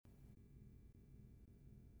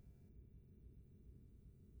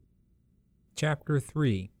Chapter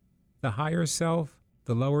 3: The Higher Self,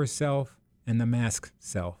 the Lower Self, and the Masked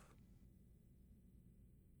Self.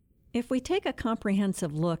 If we take a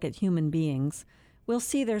comprehensive look at human beings, we'll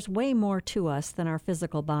see there's way more to us than our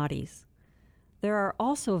physical bodies. There are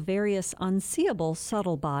also various unseeable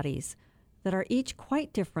subtle bodies that are each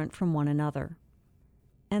quite different from one another.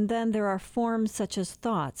 And then there are forms such as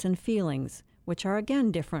thoughts and feelings, which are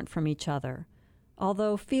again different from each other,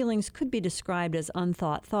 although feelings could be described as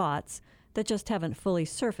unthought thoughts that just haven't fully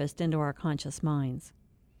surfaced into our conscious minds.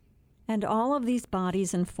 And all of these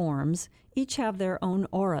bodies and forms each have their own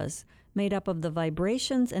auras, made up of the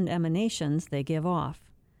vibrations and emanations they give off.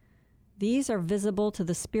 These are visible to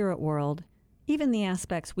the spirit world, even the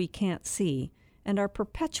aspects we can't see, and are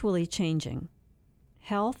perpetually changing.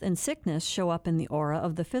 Health and sickness show up in the aura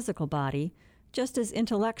of the physical body, just as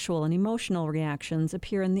intellectual and emotional reactions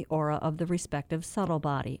appear in the aura of the respective subtle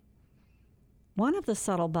body. One of the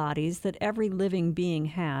subtle bodies that every living being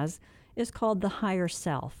has is called the higher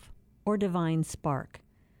self, or divine spark.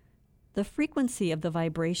 The frequency of the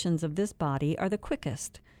vibrations of this body are the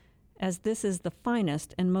quickest, as this is the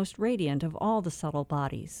finest and most radiant of all the subtle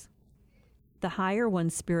bodies. The higher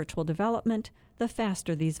one's spiritual development, the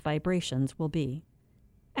faster these vibrations will be.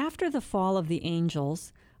 After the fall of the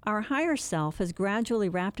angels, our higher self has gradually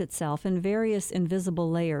wrapped itself in various invisible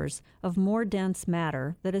layers of more dense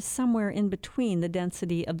matter that is somewhere in between the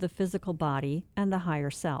density of the physical body and the higher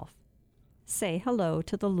self. Say hello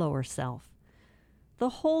to the lower self. The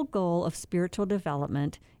whole goal of spiritual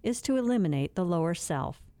development is to eliminate the lower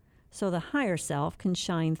self, so the higher self can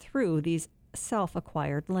shine through these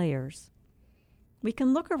self-acquired layers. We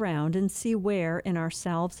can look around and see where, in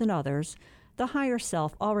ourselves and others, the higher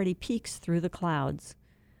self already peeks through the clouds.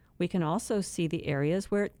 We can also see the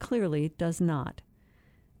areas where it clearly does not.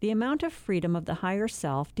 The amount of freedom of the higher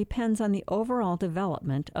self depends on the overall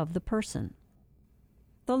development of the person.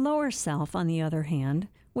 The lower self, on the other hand,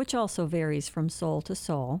 which also varies from soul to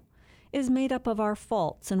soul, is made up of our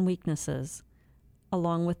faults and weaknesses,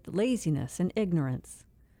 along with laziness and ignorance.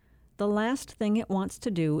 The last thing it wants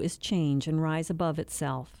to do is change and rise above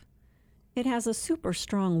itself. It has a super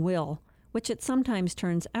strong will, which it sometimes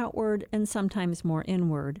turns outward and sometimes more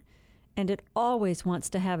inward, and it always wants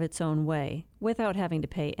to have its own way, without having to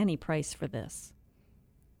pay any price for this.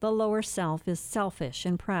 The lower self is selfish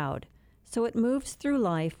and proud, so it moves through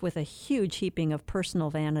life with a huge heaping of personal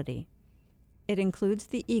vanity. It includes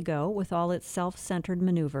the ego with all its self-centered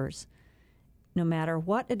maneuvers. No matter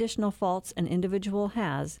what additional faults an individual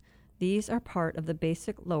has, these are part of the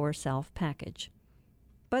basic lower self package.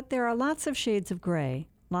 But there are lots of shades of gray,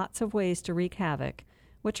 lots of ways to wreak havoc,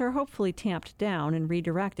 which are hopefully tamped down and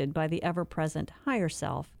redirected by the ever-present higher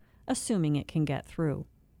self, assuming it can get through.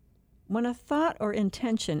 When a thought or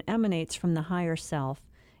intention emanates from the higher self,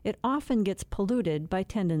 it often gets polluted by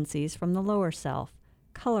tendencies from the lower self,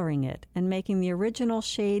 coloring it and making the original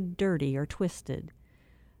shade dirty or twisted.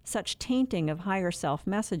 Such tainting of higher self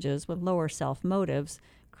messages with lower self motives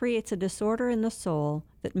creates a disorder in the soul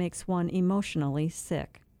that makes one emotionally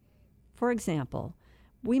sick. For example,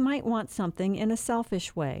 we might want something in a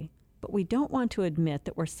selfish way, but we don't want to admit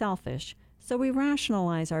that we're selfish, so we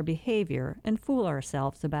rationalize our behavior and fool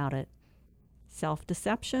ourselves about it.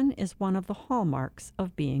 Self-deception is one of the hallmarks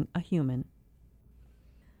of being a human.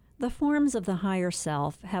 The forms of the higher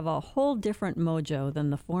self have a whole different mojo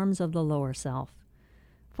than the forms of the lower self.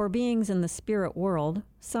 For beings in the spirit world,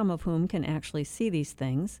 some of whom can actually see these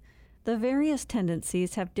things, the various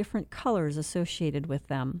tendencies have different colors associated with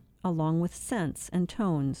them, along with scents and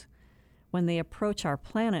tones. When they approach our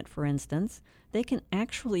planet, for instance, they can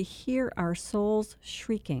actually hear our souls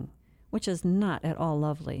shrieking, which is not at all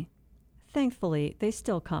lovely. Thankfully, they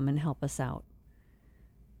still come and help us out.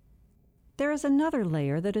 There is another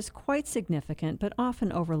layer that is quite significant but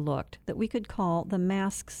often overlooked that we could call the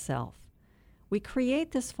masked self. We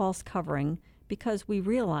create this false covering because we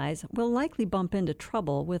realize we'll likely bump into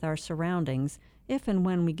trouble with our surroundings if and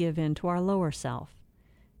when we give in to our lower self.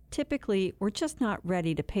 Typically, we're just not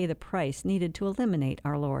ready to pay the price needed to eliminate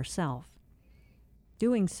our lower self.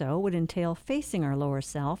 Doing so would entail facing our lower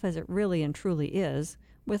self as it really and truly is,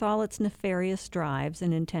 with all its nefarious drives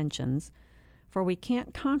and intentions, for we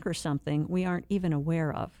can't conquer something we aren't even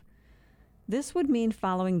aware of. This would mean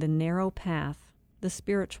following the narrow path, the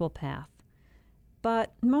spiritual path.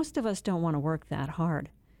 But most of us don't want to work that hard.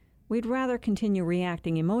 We'd rather continue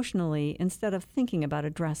reacting emotionally instead of thinking about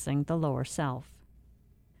addressing the lower self.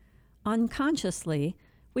 Unconsciously,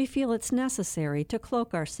 we feel it's necessary to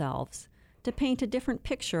cloak ourselves, to paint a different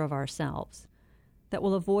picture of ourselves that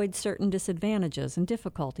will avoid certain disadvantages and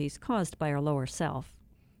difficulties caused by our lower self.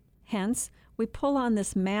 Hence, we pull on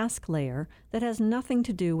this mask layer that has nothing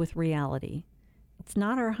to do with reality. It's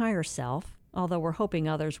not our higher self, although we're hoping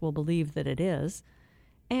others will believe that it is.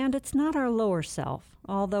 And it's not our lower self,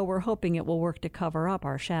 although we're hoping it will work to cover up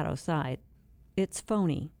our shadow side. It's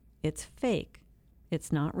phony. It's fake.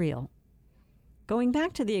 It's not real. Going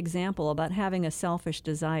back to the example about having a selfish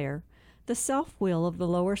desire, the self-will of the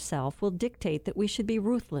lower self will dictate that we should be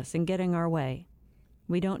ruthless in getting our way.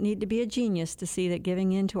 We don't need to be a genius to see that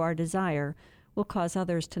giving in to our desire will cause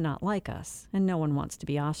others to not like us, and no one wants to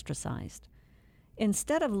be ostracized.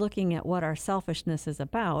 Instead of looking at what our selfishness is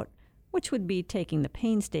about, which would be taking the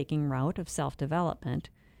painstaking route of self-development,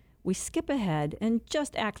 we skip ahead and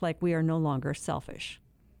just act like we are no longer selfish.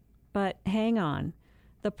 But hang on.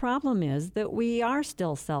 The problem is that we are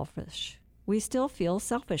still selfish. We still feel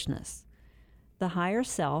selfishness. The higher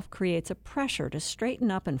self creates a pressure to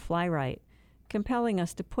straighten up and fly right, compelling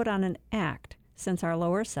us to put on an act since our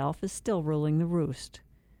lower self is still ruling the roost.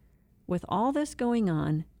 With all this going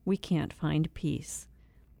on, we can't find peace.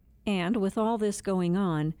 And with all this going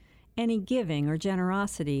on, any giving or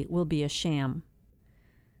generosity will be a sham.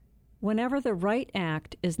 Whenever the right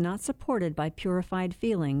act is not supported by purified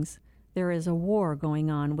feelings, there is a war going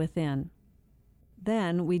on within.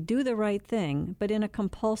 Then we do the right thing, but in a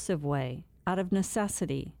compulsive way, out of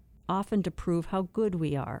necessity, often to prove how good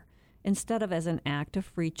we are, instead of as an act of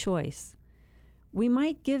free choice. We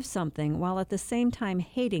might give something while at the same time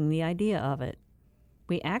hating the idea of it.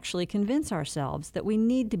 We actually convince ourselves that we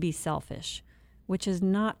need to be selfish, which is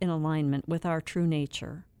not in alignment with our true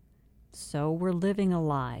nature. So we're living a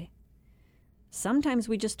lie. Sometimes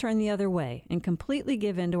we just turn the other way and completely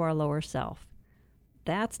give in to our lower self.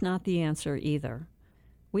 That's not the answer either.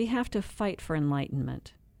 We have to fight for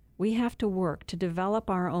enlightenment. We have to work to develop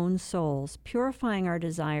our own souls, purifying our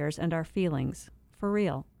desires and our feelings, for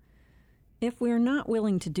real. If we're not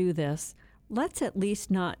willing to do this, let's at least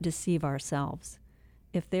not deceive ourselves.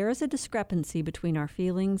 If there is a discrepancy between our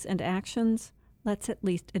feelings and actions, let's at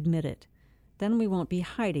least admit it. Then we won't be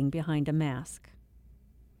hiding behind a mask.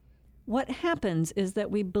 What happens is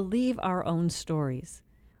that we believe our own stories.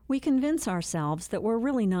 We convince ourselves that we're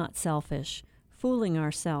really not selfish, fooling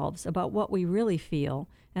ourselves about what we really feel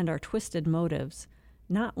and our twisted motives,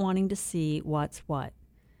 not wanting to see what's what.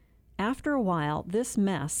 After a while, this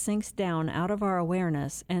mess sinks down out of our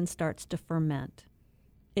awareness and starts to ferment.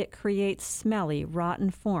 It creates smelly, rotten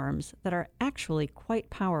forms that are actually quite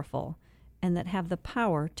powerful and that have the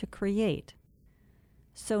power to create.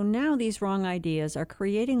 So now these wrong ideas are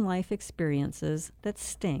creating life experiences that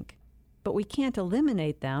stink, but we can't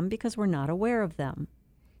eliminate them because we're not aware of them.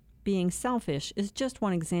 Being selfish is just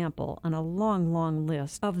one example on a long, long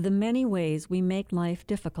list of the many ways we make life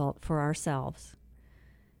difficult for ourselves.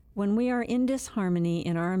 When we are in disharmony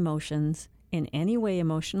in our emotions, in any way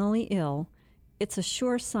emotionally ill, it's a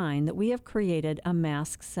sure sign that we have created a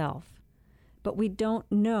masked self. But we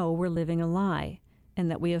don't know we're living a lie,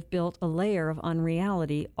 and that we have built a layer of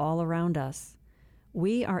unreality all around us.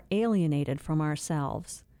 We are alienated from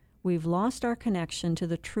ourselves. We've lost our connection to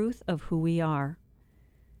the truth of who we are.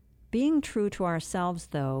 Being true to ourselves,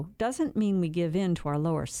 though, doesn't mean we give in to our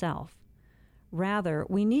lower self. Rather,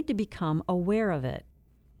 we need to become aware of it.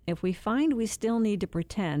 If we find we still need to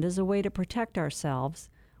pretend as a way to protect ourselves,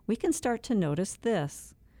 we can start to notice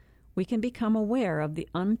this. We can become aware of the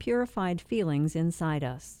unpurified feelings inside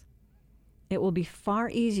us. It will be far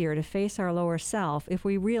easier to face our lower self if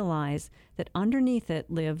we realize that underneath it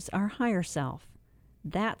lives our higher self.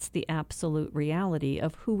 That's the absolute reality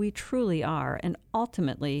of who we truly are, and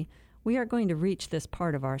ultimately, we are going to reach this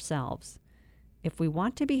part of ourselves. If we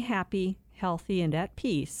want to be happy, healthy, and at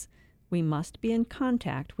peace, we must be in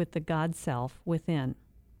contact with the God self within.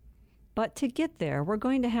 But to get there, we're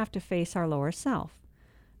going to have to face our lower self.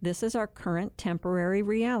 This is our current temporary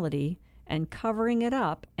reality, and covering it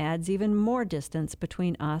up adds even more distance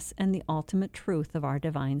between us and the ultimate truth of our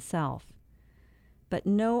divine self. But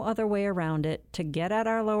no other way around it. To get at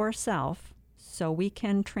our lower self, so we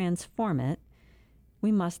can transform it,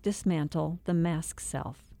 we must dismantle the masked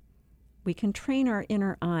self. We can train our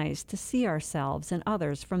inner eyes to see ourselves and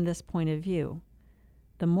others from this point of view.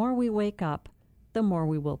 The more we wake up, the more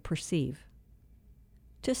we will perceive.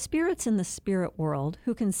 To spirits in the spirit world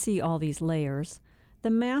who can see all these layers, the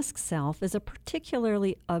masked self is a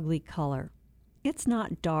particularly ugly color. It's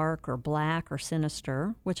not dark or black or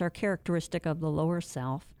sinister, which are characteristic of the lower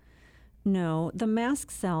self. No, the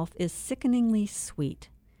masked self is sickeningly sweet.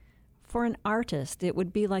 For an artist, it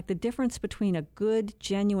would be like the difference between a good,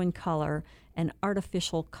 genuine color and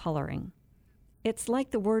artificial coloring. It's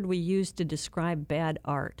like the word we use to describe bad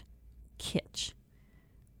art, kitsch.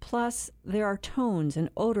 Plus, there are tones and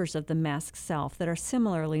odors of the masked self that are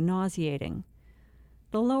similarly nauseating.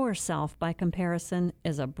 The lower self, by comparison,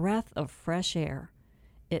 is a breath of fresh air.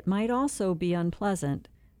 It might also be unpleasant,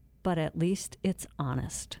 but at least it's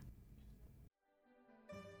honest.